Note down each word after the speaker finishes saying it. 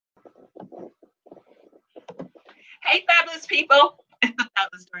Hey, fabulous people. It's the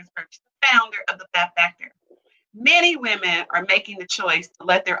Fabulous Doris Birch, the founder of the Fab Factor. Many women are making the choice to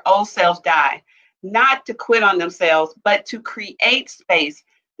let their old selves die, not to quit on themselves, but to create space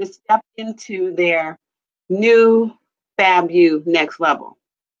to step into their new Fab You next level.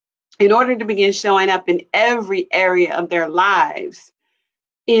 In order to begin showing up in every area of their lives,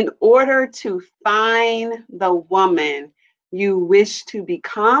 in order to find the woman you wish to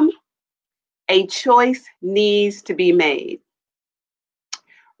become, a choice needs to be made.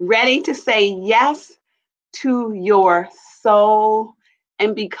 Ready to say yes to your soul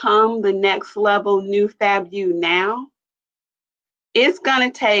and become the next level new Fab You now? It's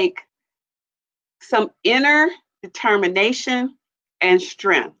going to take some inner determination and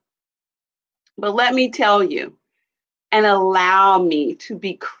strength. But let me tell you, and allow me to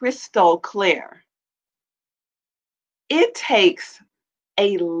be crystal clear, it takes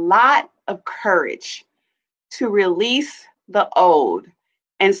a lot of courage to release the old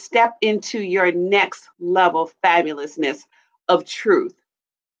and step into your next level fabulousness of truth.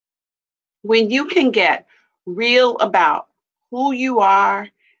 When you can get real about who you are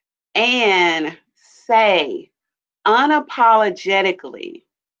and say unapologetically,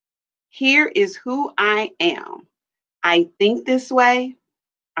 here is who I am. I think this way,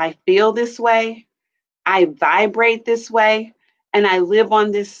 I feel this way, I vibrate this way, and I live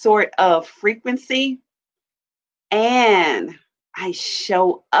on this sort of frequency, and I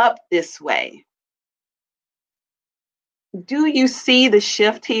show up this way. Do you see the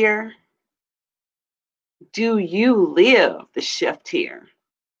shift here? Do you live the shift here?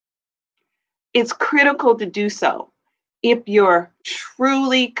 It's critical to do so if you're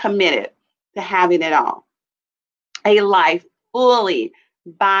truly committed to having it all. A life fully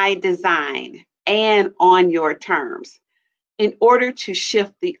by design and on your terms. In order to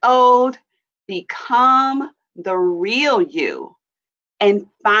shift the old, become the real you, and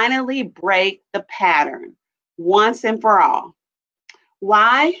finally break the pattern once and for all.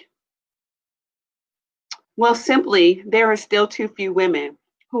 Why? Well, simply, there are still too few women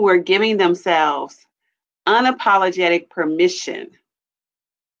who are giving themselves unapologetic permission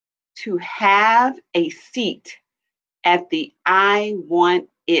to have a seat at the I want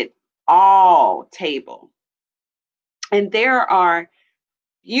it all table. And there are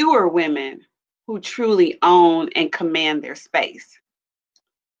fewer women who truly own and command their space.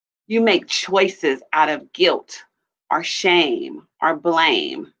 You make choices out of guilt or shame or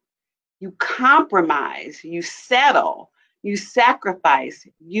blame. You compromise, you settle, you sacrifice,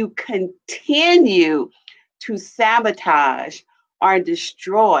 you continue to sabotage or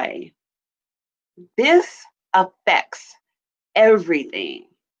destroy. This affects everything.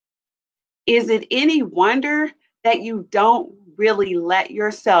 Is it any wonder that you don't really let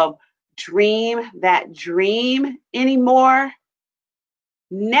yourself dream that dream anymore?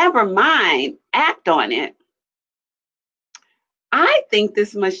 Never mind, act on it. I think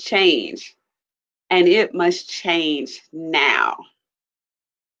this must change, and it must change now.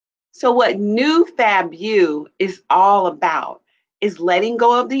 So, what New Fab You is all about is letting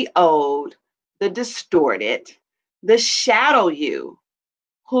go of the old, the distorted, the shadow you,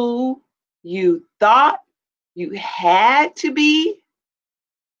 who you thought you had to be.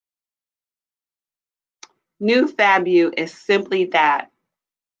 New Fab You is simply that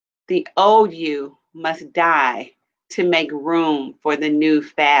the old you must die to make room for the new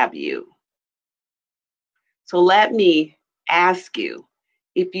Fab You. So let me ask you,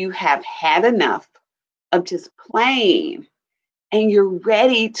 if you have had enough of just playing and you're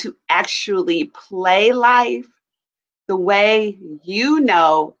ready to actually play life the way you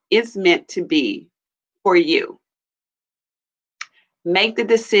know it's meant to be for you. Make the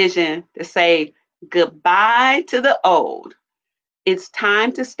decision to say goodbye to the old. It's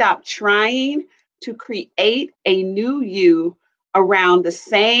time to stop trying to create a new you around the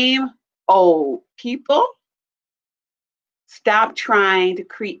same old people. Stop trying to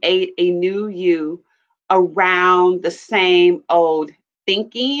create a new you around the same old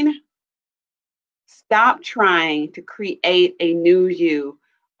thinking. Stop trying to create a new you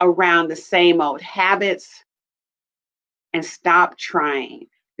around the same old habits. And stop trying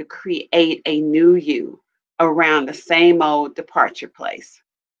to create a new you around the same old departure place.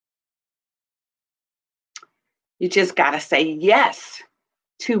 You just got to say yes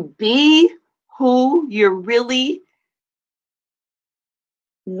to be who you're really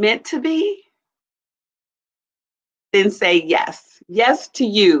meant to be. Then say yes. Yes to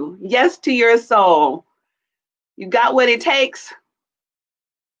you. Yes to your soul. You got what it takes?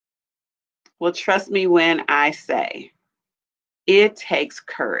 Well, trust me when I say it takes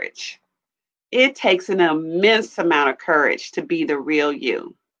courage. It takes an immense amount of courage to be the real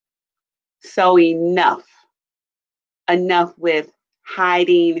you. So enough with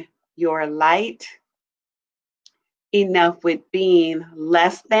hiding your light, enough with being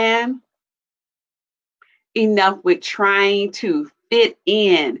less than, enough with trying to fit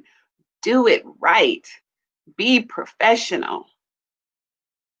in, do it right, be professional.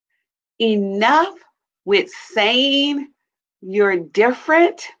 Enough with saying you're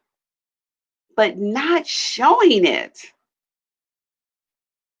different, but not showing it.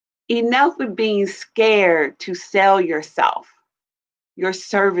 Enough with being scared to sell yourself, your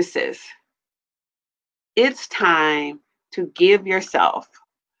services. It's time to give yourself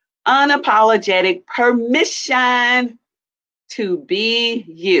unapologetic permission to be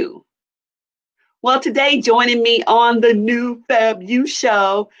you. Well, today joining me on the new Fab You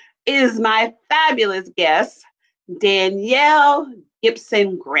Show is my fabulous guest, Danielle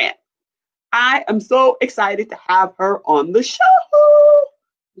Gibson Grant. I am so excited to have her on the show.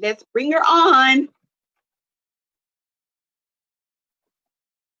 Let's bring her on.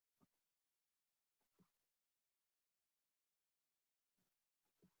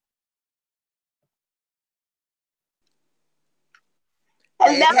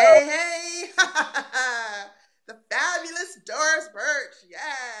 Hey, Hello. hey, hey. The fabulous Doris Birch.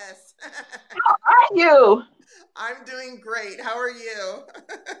 Yes. How are you? I'm doing great. How are you?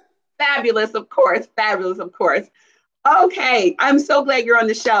 Fabulous, of course. Fabulous, of course. Okay, I'm so glad you're on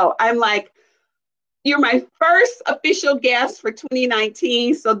the show. I'm like, you're my first official guest for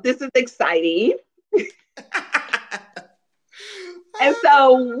 2019, so this is exciting. And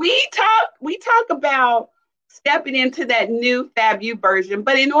so we talk about stepping into that new Fab You version,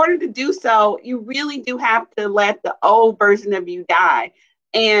 but in order to do so, you really do have to let the old version of you die.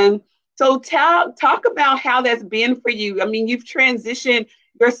 And so talk about how that's been for you. I mean, you've transitioned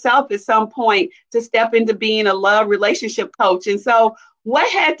yourself at some point to step into being a love relationship coach. And so what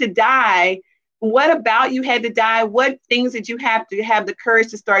had to die? What about you had to die? What things did you have to have the courage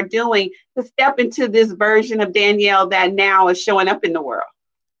to start doing to step into this version of Danielle that now is showing up in the world?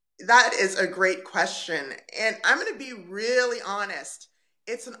 That is a great question. And I'm going to be really honest.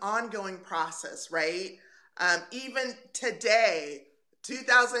 It's an ongoing process, right? Even today,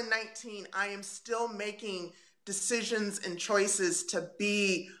 2019, I am still making decisions and choices to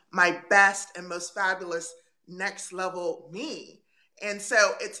be my best and most fabulous next level me. And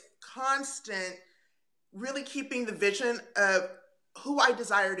so it's constant, really keeping the vision of who I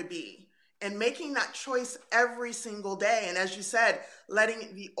desire to be and making that choice every single day. And as you said,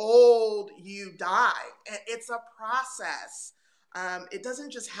 letting the old you die. And it's a process. It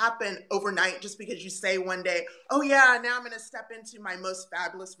doesn't just happen overnight just because you say one day, oh, yeah, now I'm going to step into my most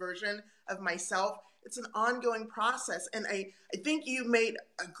fabulous version of myself. It's an ongoing process. And I think you made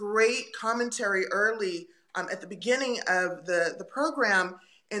a great commentary early at the beginning of the program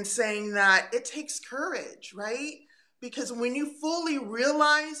in saying that it takes courage, right? Because when you fully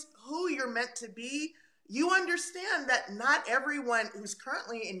realize who you're meant to be, you understand that not everyone who's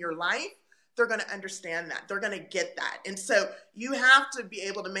currently in your life, they're going to understand that. They're going to get that. And so you have to be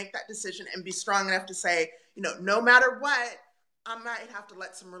able to make that decision and be strong enough to say, no matter what, I might have to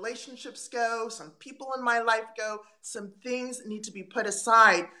let some relationships go, some people in my life go, some things need to be put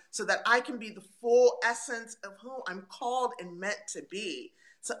aside so that I can be the full essence of who I'm called and meant to be.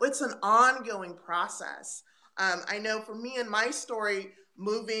 So it's an ongoing process. I know for me and my story,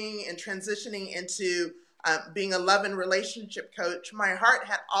 moving and transitioning into being a love and relationship coach, my heart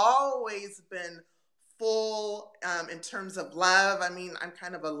had always been full in terms of love. I mean, I'm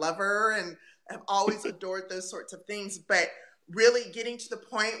kind of a lover and have always adored those sorts of things, but really getting to the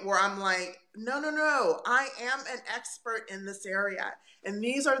point where I'm like, no, I am an expert in this area. And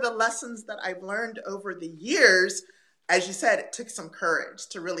these are the lessons that I've learned over the years. As you said, it took some courage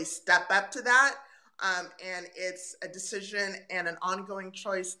to really step up to that. And it's a decision and an ongoing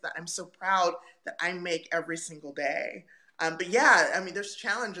choice that I'm so proud that I make every single day. But yeah, I mean, there's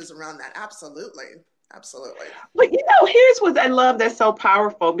challenges around that. Absolutely. Absolutely. But here's what I love that's so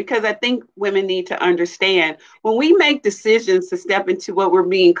powerful because I think women need to understand when we make decisions to step into what we're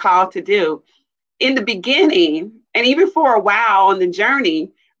being called to do in the beginning, and even for a while on the journey,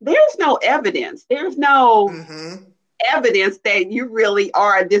 there's no evidence. There's no evidence that you really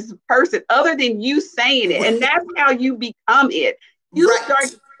are this person other than you saying it. And that's how you become it. You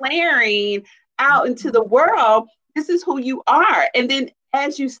start declaring out into the world, this is who you are. And then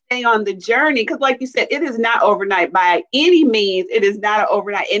as you stay on the journey, because like you said, it is not overnight by any means. It is not an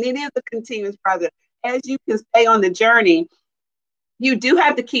overnight, and it is a continuous process. As you can stay on the journey, you do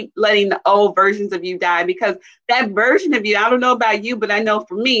have to keep letting the old versions of you die because that version of you, I don't know about you, but I know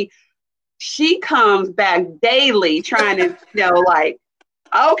for me, she comes back daily trying to, like,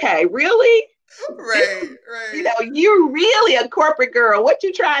 okay, really? Right, right. You're really a corporate girl. What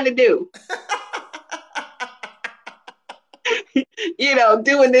you trying to do?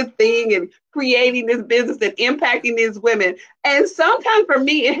 Doing this thing and creating this business and impacting these women. And sometimes for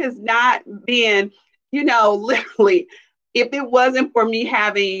me, it has not been, literally, if it wasn't for me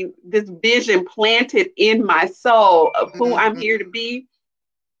having this vision planted in my soul of who I'm here to be,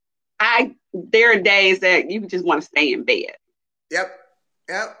 there are days that you just want to stay in bed. Yep.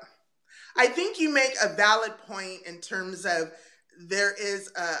 Yep. I think you make a valid point in terms of there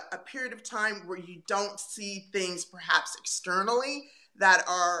is a period of time where you don't see things perhaps externally that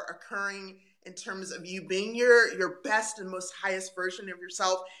are occurring in terms of you being your best and most highest version of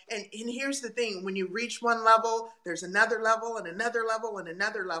yourself. And here's the thing, when you reach one level, there's another level and another level and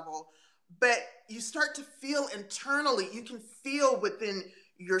another level. But you start to feel internally, you can feel within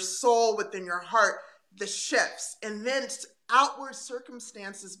your soul, within your heart, the shifts. And then outward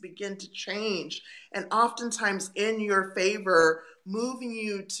circumstances begin to change, and oftentimes in your favor, moving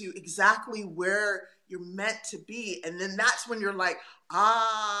you to exactly where you're meant to be. And then that's when you're like,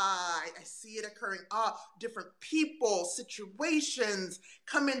 I see it occurring. Different people, situations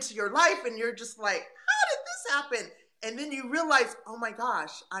come into your life, and you're just like, how did this happen? And then you realize, oh my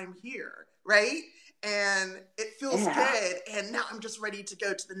gosh, I'm here, right? And it feels good. And now I'm just ready to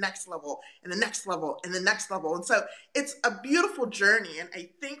go to the next level and the next level and the next level. And so it's a beautiful journey. And I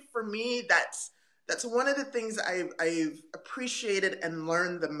think for me, that's one of the things I've appreciated and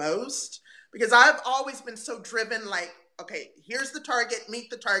learned the most, because I've always been so driven, like, okay, here's the target, meet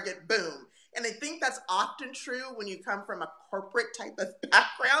the target, boom. And I think that's often true when you come from a corporate type of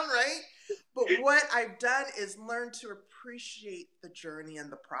background, right? But what I've done is learn to appreciate the journey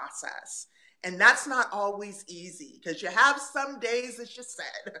and the process. And that's not always easy, because you have some days, as you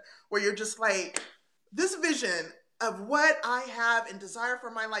said, where you're just like, this vision of what I have and desire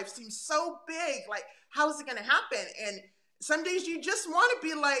for my life seems so big. Like, how is it going to happen? And some days you just want to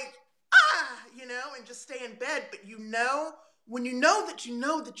be like, and just stay in bed. But when you know that you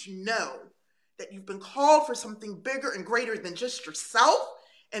know that you know that you've been called for something bigger and greater than just yourself,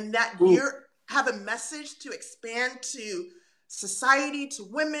 and that you have a message to expand to society, to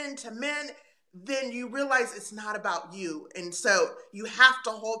women, to men, then you realize it's not about you. And so you have to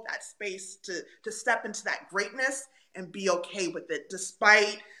hold that space to step into that greatness and be okay with it,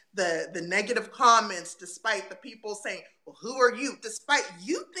 despite the negative comments, despite the people saying, well, who are you? Despite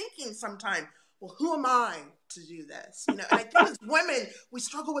you thinking sometimes, well, who am I to do this? And I think as women, we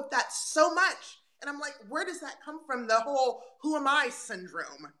struggle with that so much. And I'm like, where does that come from? The whole who am I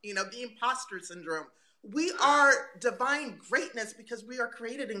syndrome, the imposter syndrome. We are divine greatness because we are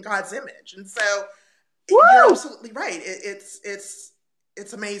created in God's image. And so you're absolutely right.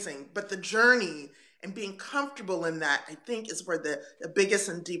 It's amazing. But the journey and being comfortable in that, I think, is where the biggest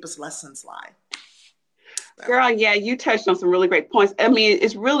and deepest lessons lie. So. Girl, yeah, you touched on some really great points. I mean,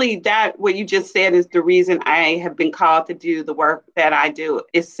 it's really that what you just said is the reason I have been called to do the work that I do.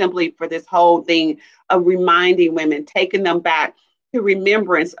 Is simply for this whole thing of reminding women, taking them back to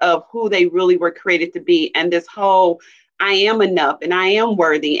remembrance of who they really were created to be. And this whole, I am enough and I am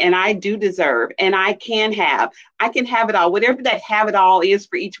worthy and I do deserve and I can have it all. Whatever that have it all is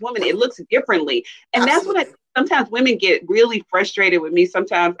for each woman, it looks differently. And Absolutely. That's what sometimes women get really frustrated with me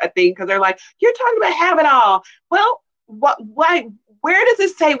sometimes, I think, because they're like, you're talking about have it all. Well, why, where does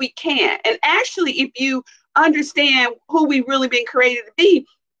it say we can't? And actually, if you understand who we really been created to be,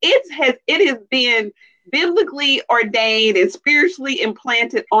 it has been biblically ordained and spiritually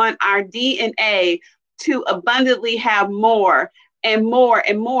implanted on our DNA to abundantly have more and more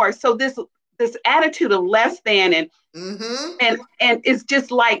and more. So this attitude of less than and it's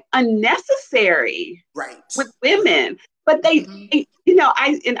just like unnecessary, right, with women. But they,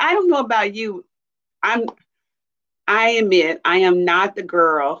 I don't know about you. I admit I am not the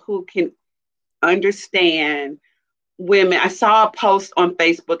girl who can understand women. I saw a post on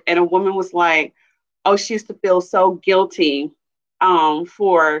Facebook and a woman was like, oh, she used to feel so guilty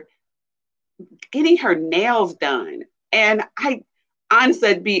for getting her nails done. And I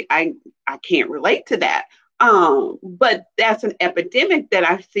honestly, I can't relate to that. But that's an epidemic that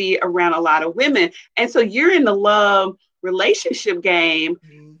I see around a lot of women. And so you're in the love relationship game.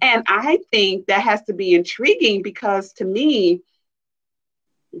 And I think that has to be intriguing, because to me,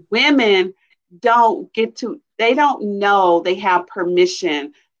 women they don't know they have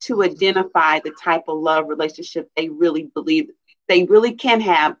permission to identify the type of love relationship they really believe they really can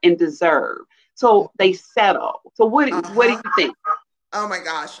have and deserve. So they settle. So what do you think? Oh my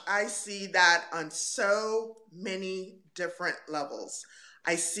gosh, I see that on so many different levels.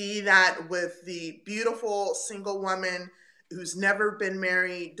 I see that with the beautiful single woman who's never been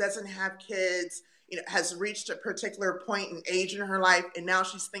married, doesn't have kids, has reached a particular point in age in her life, and now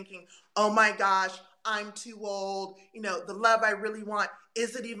she's thinking, oh my gosh, I'm too old. The love I really want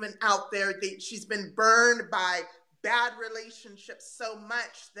isn't even out there. She's been burned by bad relationships so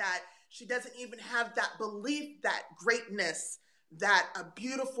much that she doesn't even have that belief that greatness, that a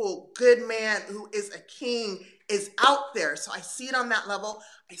beautiful, good man who is a king is out there. So I see it on that level.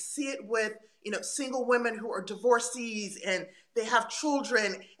 I see it with, single women who are divorcees and they have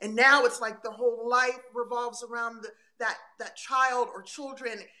children. And now it's like their whole life revolves around that child or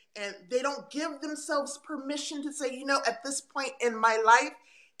children. And they don't give themselves permission to say, at this point in my life,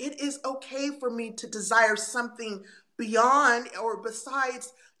 it is okay for me to desire something beyond or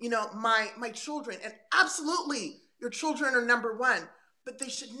besides, my children. And absolutely, your children are number one, but they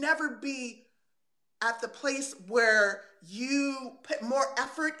should never be at the place where you put more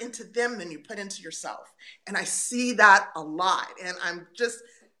effort into them than you put into yourself. And I see that a lot. And I'm just,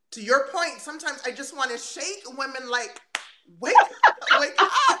 to your point, sometimes I just want to shake women like, wake up,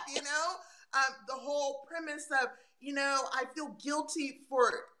 the whole premise of, I feel guilty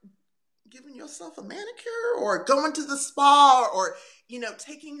for giving yourself a manicure or going to the spa or,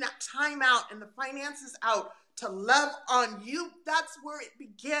 taking that time out and the finances out to love on you. That's where it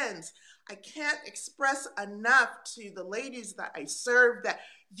begins. I can't express enough to the ladies that I serve that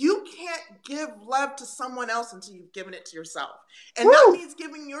you can't give love to someone else until you've given it to yourself. And Woo! That means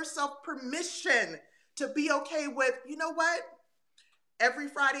giving yourself permission to be okay with, what? Every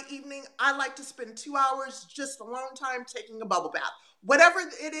Friday evening, I like to spend 2 hours just alone time taking a bubble bath. Whatever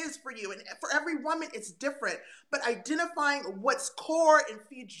it is for you. And for every woman, it's different. But identifying what's core and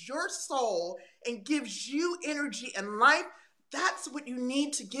feeds your soul and gives you energy and life, that's what you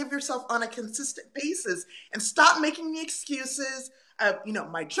need to give yourself on a consistent basis. And stop making the excuses of,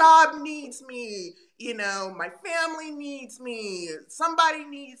 my job needs me, my family needs me, somebody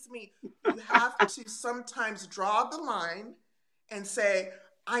needs me. You have to sometimes draw the line and say,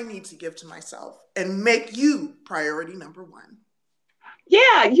 I need to give to myself and make you priority number one.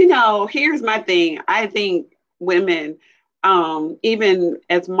 Yeah, here's my thing. I think women, even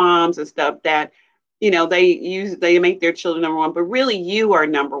as moms and stuff, that they make their children number one, but really you are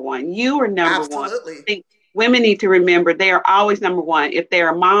number one. You are number Absolutely. one. I think women need to remember they are always number one. If they're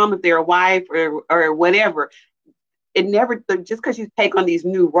a mom, if they're a wife, or whatever, it never, just because you take on these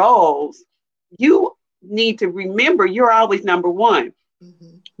new roles, you need to remember you're always number one.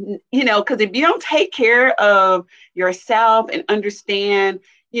 Mm-hmm. Because if you don't take care of yourself and understand,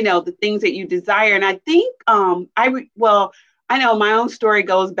 the things that you desire, and I think, I know my own story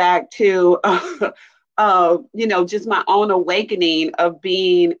goes back to, just my own awakening of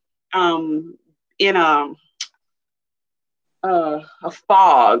being in a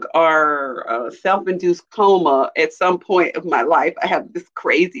fog or a self-induced coma at some point of my life. I have this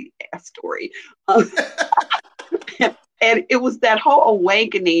crazy ass story. And it was that whole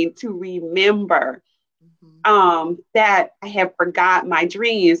awakening to remember that I had forgot my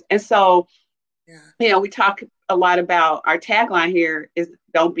dreams. And so, we talk a lot about our tagline here is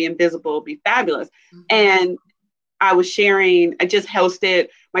don't be invisible, be fabulous. Mm-hmm. And I was sharing, I just hosted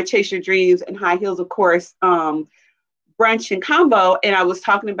my Chase Your Dreams and High Heels, of course, brunch and combo. And I was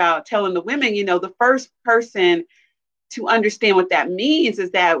talking about telling the women, the first person to understand what that means is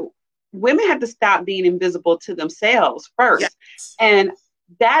that women have to stop being invisible to themselves first. Yes. And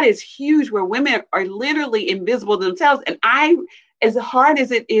that is huge, where women are literally invisible to themselves. And as hard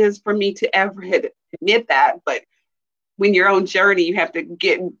as it is for me to ever admit that, but when your own journey, you have to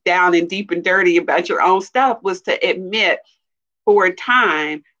get down and deep and dirty about your own stuff, was to admit for a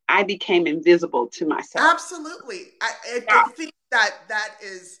time, I became invisible to myself. Absolutely. I think that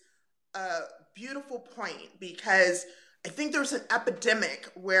is a beautiful point, because I think there's an epidemic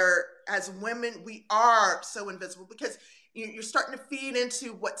where as women, we are so invisible because you're starting to feed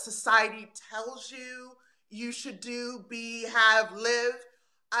into what society tells you should do, be, have, live.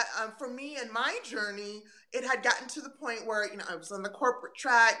 For me and my journey, it had gotten to the point where, I was on the corporate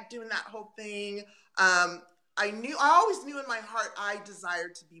track doing that whole thing. I always knew in my heart, I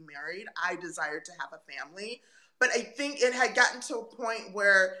desired to be married. I desired to have a family. But I think it had gotten to a point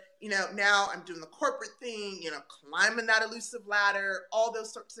where, now I'm doing the corporate thing, climbing that elusive ladder, all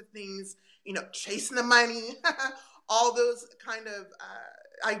those sorts of things, chasing the money, all those kind of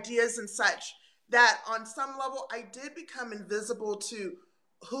ideas and such, that on some level I did become invisible to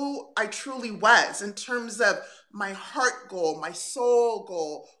who I truly was in terms of my heart goal, my soul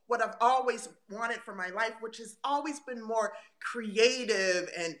goal, what I've always wanted for my life, which has always been more creative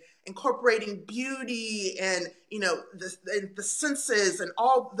and incorporating beauty and, the senses and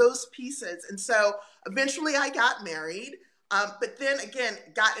all those pieces. And so eventually I got married, but then again,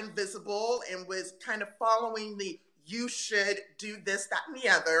 got invisible and was kind of following the you should do this, that, and the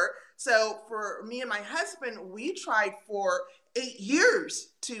other. So for me and my husband, we tried for 8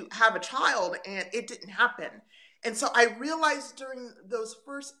 years to have a child and it didn't happen. And so I realized during those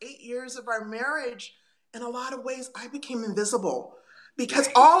first 8 years of our marriage, in a lot of ways, I became invisible because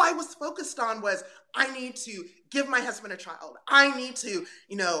all I was focused on was I need to give my husband a child. I need to,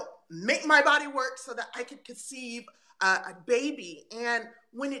 make my body work so that I could conceive a baby. And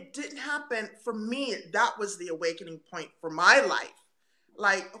when it didn't happen, for me, that was the awakening point for my life.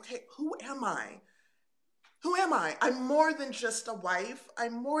 Like, okay, who am I? Who am I? I'm more than just a wife.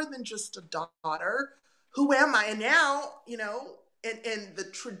 I'm more than just a daughter. Who am I? And now, in the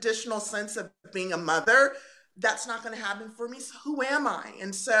traditional sense of being a mother, that's not going to happen for me. So who am I?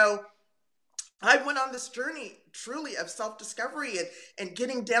 And so I went on this journey truly of self-discovery and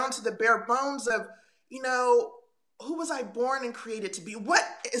getting down to the bare bones of, who was I born and created to be? What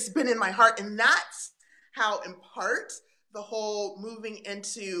has been in my heart? And that's how, in part, the whole moving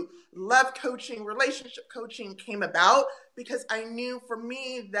into love coaching, relationship coaching came about, because I knew for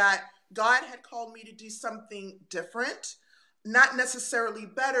me that God had called me to do something different, not necessarily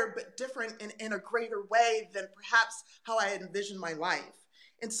better, but different in a greater way than perhaps how I had envisioned my life.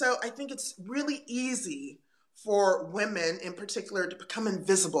 And so I think it's really easy for women in particular to become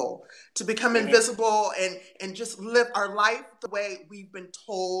invisible, and just live our life the way we've been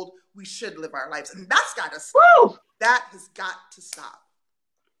told we should live our lives. And that's got to stop. Woo! That has got to stop.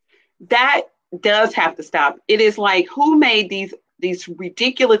 That does have to stop. It is like, who made these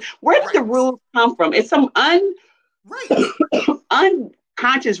ridiculous, where did the rules come from? It's some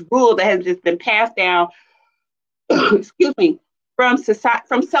unconscious rule that has just been passed down, excuse me, from society,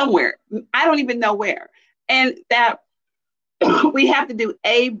 from somewhere. I don't even know where. And that we have to do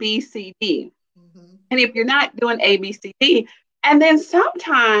A, B, C, D. Mm-hmm. And if you're not doing A, B, C, D, and then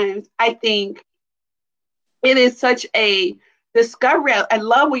sometimes I think it is such a discovery. I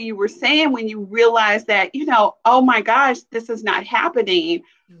love what you were saying when you realize that, oh my gosh, this is not happening.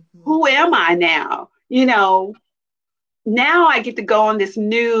 Mm-hmm. Who am I now? Now I get to go on this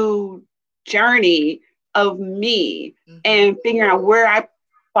new journey of me, mm-hmm. and figure out where I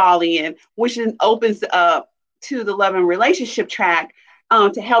fall in, which then opens up to the love and relationship track,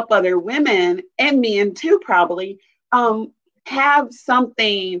 to help other women and men too, probably, have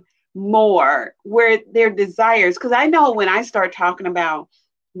something more where their desires, because I know when I start talking about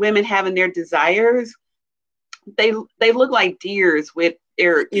women having their desires, they look like deers with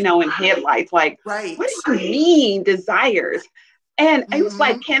their, in headlights, like, right. What do you mean desires? And mm-hmm. I was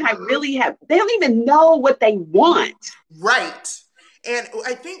like, can I really have, they don't even know what they want. Right. And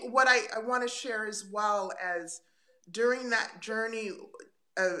I think what I want to share as well, as during that journey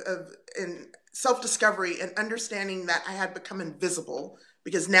of in self-discovery and understanding that I had become invisible,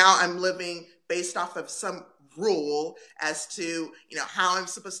 because now I'm living based off of some rule as to, how I'm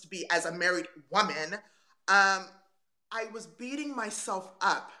supposed to be as a married woman. I was beating myself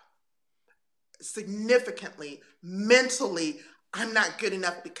up significantly, mentally. I'm not good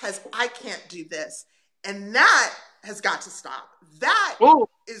enough because I can't do this. And that has got to stop. That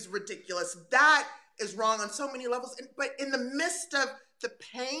is ridiculous. That is wrong on so many levels. But in the midst of the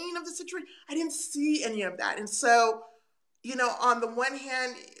pain of the situation, I didn't see any of that. And so, on the one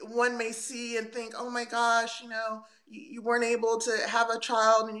hand, one may see and think, oh my gosh, you weren't able to have a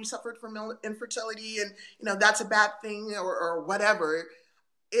child and you suffered from infertility, and, that's a bad thing, or whatever.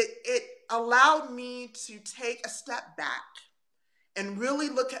 It allowed me to take a step back and really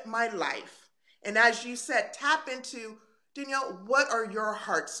look at my life. And as you said, tap into, Danielle, what are your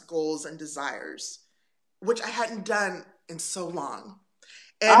heart's goals and desires, which I hadn't done in so long.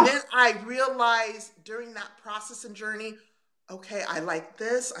 And then I realized during that process and journey, okay, I like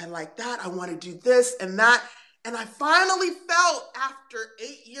this, I like that, I want to do this and that. And I finally felt, after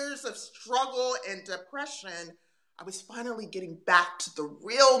 8 years of struggle and depression, I was finally getting back to the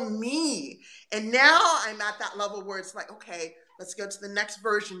real me. And now I'm at that level where it's like, okay, let's go to the next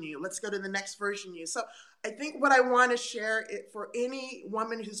version you. Let's go to the next version you. So I think what I want to share for any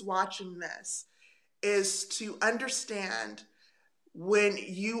woman who's watching this is to understand, when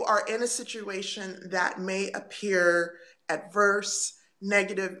you are in a situation that may appear adverse,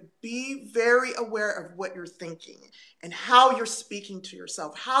 negative, be very aware of what you're thinking and how you're speaking to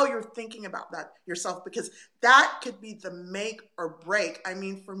yourself, how you're thinking about that yourself, because that could be the make or break. I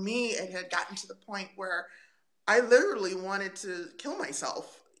mean, for me, it had gotten to the point where I literally wanted to kill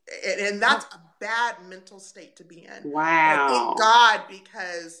myself. And that's a bad mental state to be in. But I thank Wow. God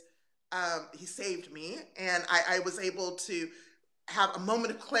because he saved me, and I was able to have a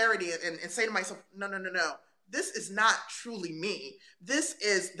moment of clarity and say to myself, no, no, no, no. This is not truly me. This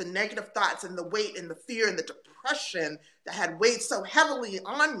is the negative thoughts and the weight and the fear and the depression that had weighed so heavily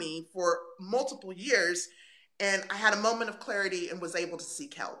on me for multiple years. And I had a moment of clarity and was able to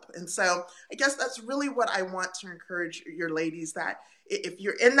seek help. And so I guess that's really what I want to encourage your ladies, that if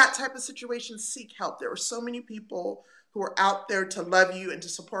you're in that type of situation, seek help. There are so many people who are out there to love you and to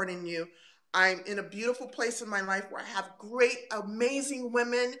supporting you. I'm in a beautiful place in my life where I have great, amazing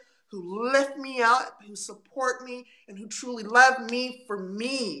women who lift me up, who support me, and who truly love me for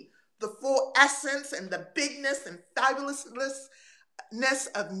me. The full essence and the bigness and fabulousness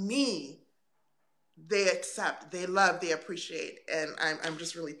of me, they accept, they love, they appreciate. And I'm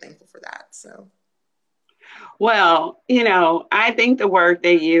just really thankful for that. So, Well, I think the work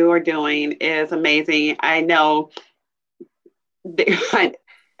that you are doing is amazing. I know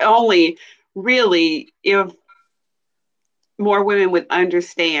only really if more women would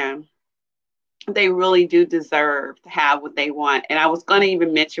understand they really do deserve to have what they want. And I was going to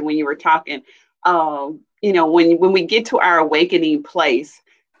even mention when you were talking, when we get to our awakening place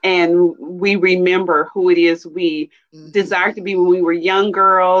and we remember who it is we desire to be when we were young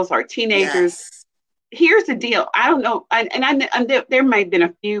girls or teenagers. Yes. Here's the deal. I don't know. There might have been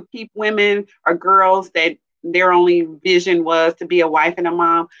a few women or girls that their only vision was to be a wife and a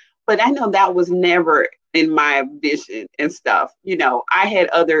mom. But I know that was never in my vision and stuff. I had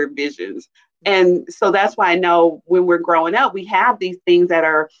other visions. And so that's why I know when we're growing up, we have these things that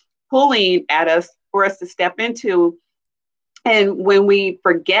are pulling at us for us to step into. And when we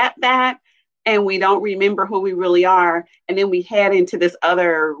forget that and we don't remember who we really are, and then we head into this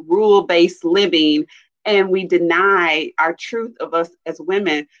other rule-based living and we deny our truth of us as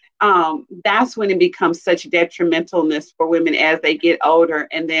women, that's when it becomes such detrimentalness for women as they get older.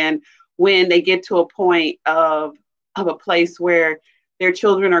 And then when they get to a point of a place where their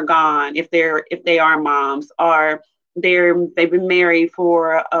children are gone, if they are moms, or they've been married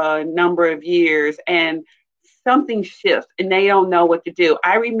for a number of years and something shifts and they don't know what to do.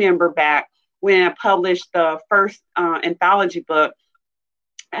 I remember back when I published the first anthology book,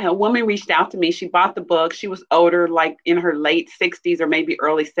 a woman reached out to me. She bought the book. She was older, like in her late 60s or maybe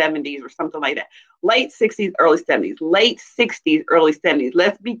early 70s or something like that. Late 60s, early 70s. Late 60s, early 70s.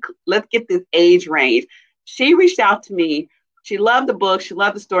 Let's get this age range. She reached out to me. She loved the book. She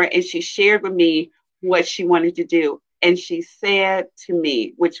loved the story, and she shared with me what she wanted to do. And she said to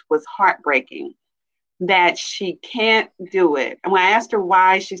me, which was heartbreaking, that she can't do it. And when I asked her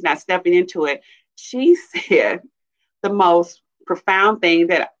why she's not stepping into it, she said the most profound thing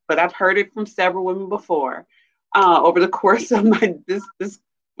but I've heard it from several women before over the course of my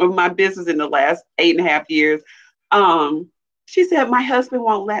business in the last 8.5 years. She said, my husband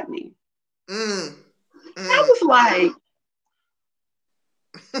won't let me. I was like,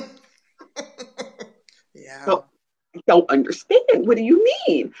 yeah. So, I don't understand. What do you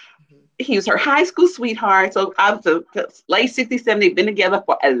mean? He was her high school sweetheart. So I was the late 60s, 70s, been together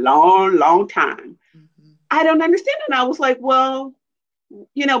for a long, long time. I don't understand. And I was like, well,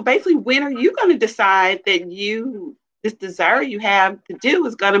 basically, when are you going to decide that this desire you have to do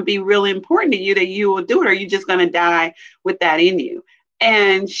is going to be really important to you, that you will do it, or are you just going to die with that in you?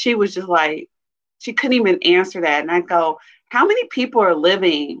 And she was just like, she couldn't even answer that. And I go, how many people are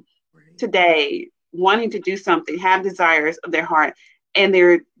living today wanting to do something, have desires of their heart, and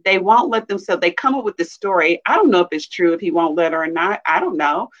they won't let themselves, they come up with this story. I don't know if it's true, if he won't let her or not. I don't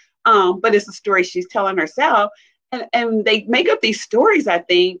know. But it's a story she's telling herself. And they make up these stories, I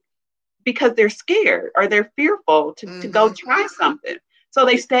think, because they're scared or they're fearful to go try something. So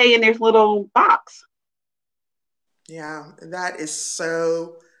they stay in their little box. Yeah, that is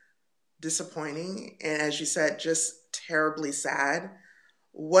so disappointing. And as you said, just terribly sad.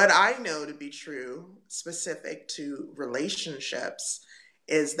 What I know to be true, specific to relationships,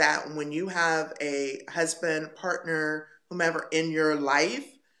 is that when you have a husband, partner, whomever in your life,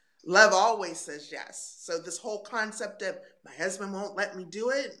 love always says yes. So this whole concept of my husband won't let me do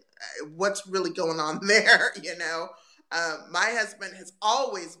it, what's really going on there? My husband has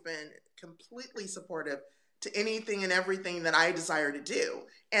always been completely supportive to anything and everything that I desire to do.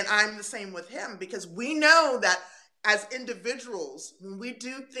 And I'm the same with him, because we know that as individuals, when we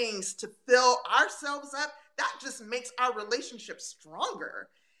do things to fill ourselves up, that just makes our relationship stronger.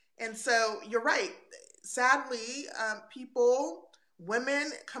 And so you're right. Sadly,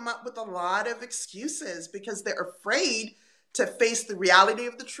 women come up with a lot of excuses because they're afraid to face the reality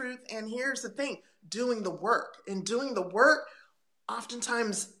of the truth. And here's the thing, doing the work. And doing the work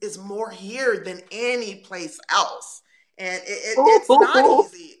oftentimes is more here than any place else. And it's not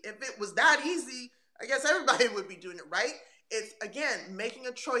easy. If it was that easy, I guess everybody would be doing it, right? It's, again, making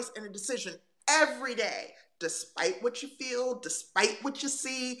a choice and a decision every day, despite what you feel, despite what you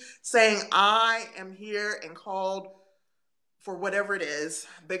see, saying, I am here and called for whatever it is,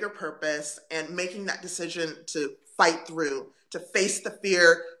 bigger purpose, and making that decision to fight through, to face the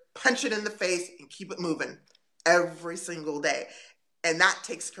fear, punch it in the face, and keep it moving every single day. And that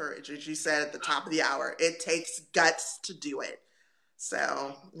takes courage, as you said at the top of the hour. It takes guts to do it.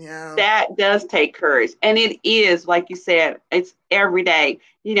 So, yeah. That does take courage. And it is, like you said, it's every day.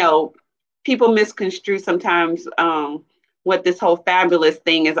 You know, people misconstrue sometimes what this whole fabulous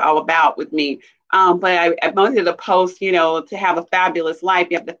thing is all about with me. But I wanted to post, you know, to have a fabulous life,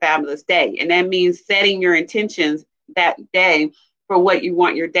 you have the fabulous day. And that means setting your intentions that day for what you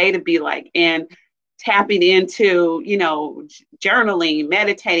want your day to be like. And tapping into, you know, journaling,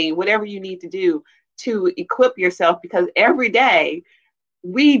 meditating, whatever you need to do to equip yourself, because every day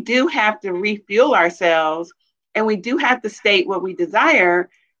we do have to refuel ourselves and we do have to state what we desire.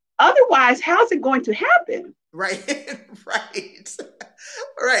 Otherwise, how's it going to happen? Right, right,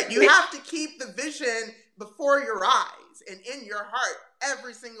 right. You have to keep the vision before your eyes and in your heart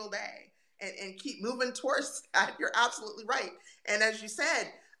every single day and keep moving towards that. You're absolutely right. And as you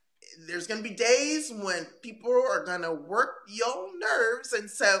said, there's going to be days when people are going to work your nerves. And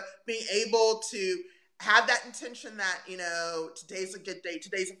so being able to have that intention that, you know, today's a good day,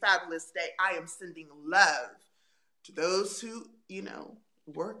 today's a fabulous day. I am sending love to those who, you know,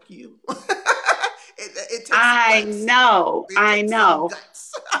 work you. It takes I guts. know. I know.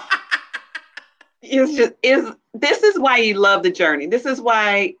 This is why you love the journey. This is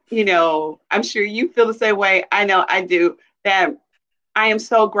why, you know, I'm sure you feel the same way. I know I do, that I am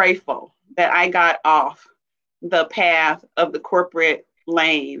so grateful that I got off the path of the corporate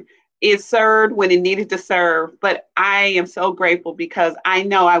lane. It served when it needed to serve, but I am so grateful because I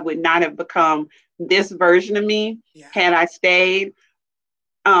know I would not have become this version of me had I stayed.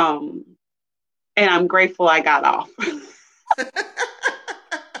 And I'm grateful I got off.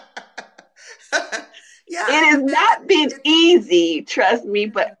 Yeah. It has not been easy, trust me,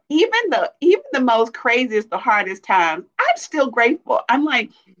 but even the most craziest, the hardest times, I'm still grateful. I'm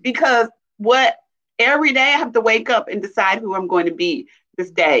like, because every day I have to wake up and decide who I'm going to be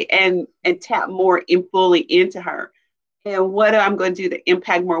this day and tap more fully into her. And what I'm going to do to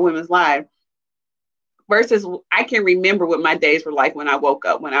impact more women's lives. Versus I can remember what my days were like when I woke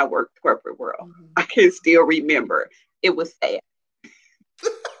up, when I worked the corporate world. Mm-hmm. I can still remember. It was sad.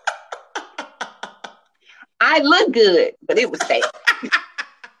 I look good, but it was sad.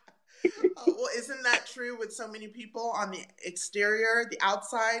 Well, isn't that true with so many people on the exterior, the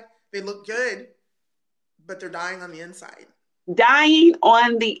outside? They look good, but they're dying on the inside. Dying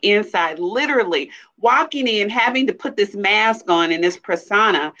on the inside, literally walking in, having to put this mask on and this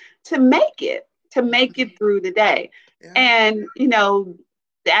persona to make it through the day. Yeah. And, you know,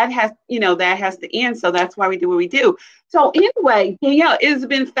 that has to end. So that's why we do what we do. So anyway, Danielle, it's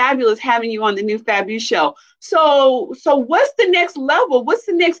been fabulous having you on the new Fab You Show. So what's the next level? What's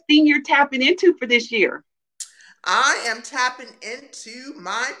the next thing you're tapping into for this year? I am tapping into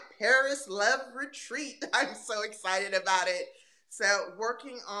my Paris Love Retreat. I'm so excited about it. So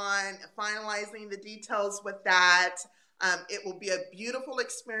working on finalizing the details with that. It will be a beautiful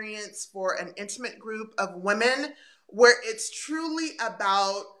experience for an intimate group of women where it's truly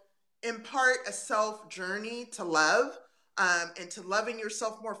about, in part, a self journey to love and to loving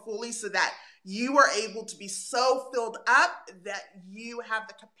yourself more fully so that you are able to be so filled up that you have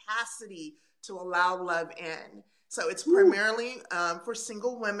the capacity to allow love in. So it's primarily for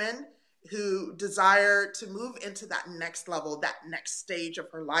single women who desire to move into that next level, that next stage of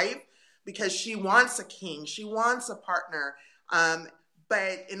her life, because she wants a king, she wants a partner.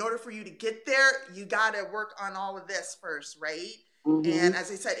 But in order for you to get there, you got to work on all of this first, right? Mm-hmm. And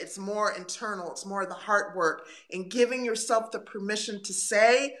as I said, it's more internal, it's more the heart work and giving yourself the permission to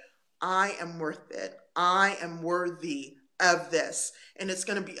say, I am worth it. I am worthy of this. And it's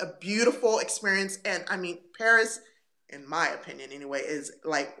going to be a beautiful experience. And I mean, Paris, in my opinion anyway, is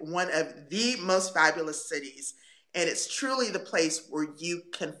like one of the most fabulous cities. And it's truly the place where you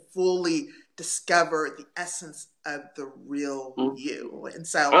can fully discover the essence of the real you. And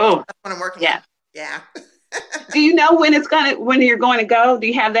so that's what I'm working on. Yeah. Do you know when you're going to go? Do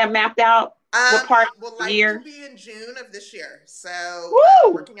you have that mapped out? What part It will of the likely year? be in June of this year. So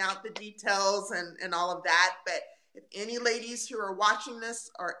Woo! working out the details and all of that. But if any ladies who are watching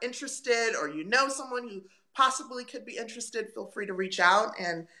this are interested, or you know someone who possibly could be interested, feel free to reach out.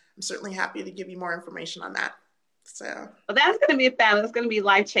 And I'm certainly happy to give you more information on that. So Well, that's going to be a family. It's going to be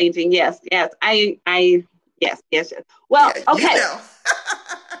life changing. Yes, yes. Yes, yes, yes. Well, yeah, you okay. know.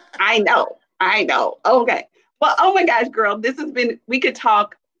 I know. Okay. Well, oh my gosh, girl, this has been, we could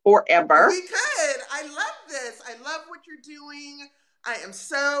talk forever. We could. I love this. I love what you're doing. I am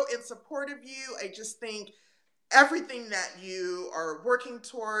so in support of you. I just think everything that you are working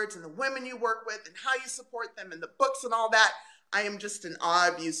towards and the women you work with and how you support them and the books and all that, I am just in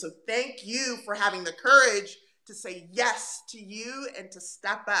awe of you. So thank you for having the courage to say yes to you and to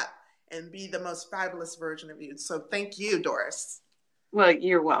step up and be the most fabulous version of you. So thank you, Doris. Well,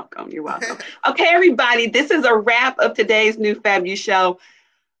 you're welcome. You're welcome. Okay, everybody, this is a wrap of today's New Fab You Show.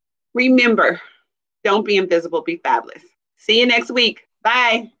 Remember, don't be invisible, be fabulous. See you next week.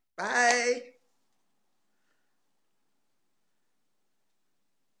 Bye. Bye.